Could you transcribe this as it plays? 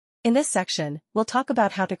In this section, we'll talk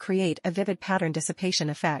about how to create a vivid pattern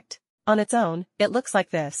dissipation effect. On its own, it looks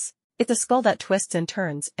like this. It's a skull that twists and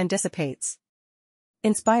turns and dissipates.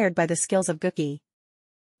 Inspired by the skills of Gookie.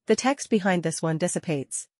 The text behind this one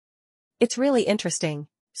dissipates. It's really interesting,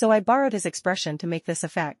 so I borrowed his expression to make this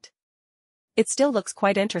effect. It still looks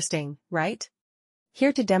quite interesting, right?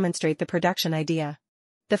 Here to demonstrate the production idea.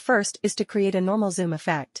 The first is to create a normal zoom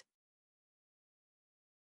effect.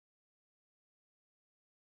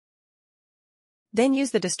 Then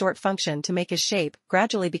use the distort function to make his shape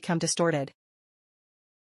gradually become distorted.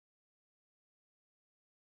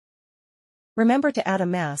 Remember to add a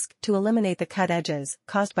mask to eliminate the cut edges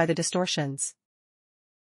caused by the distortions.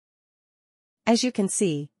 As you can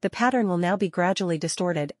see, the pattern will now be gradually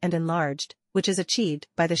distorted and enlarged, which is achieved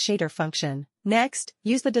by the shader function. Next,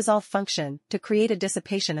 use the dissolve function to create a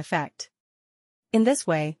dissipation effect. In this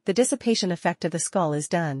way, the dissipation effect of the skull is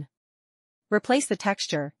done. Replace the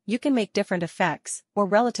texture, you can make different effects, or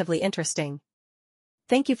relatively interesting.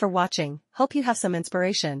 Thank you for watching, hope you have some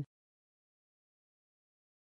inspiration.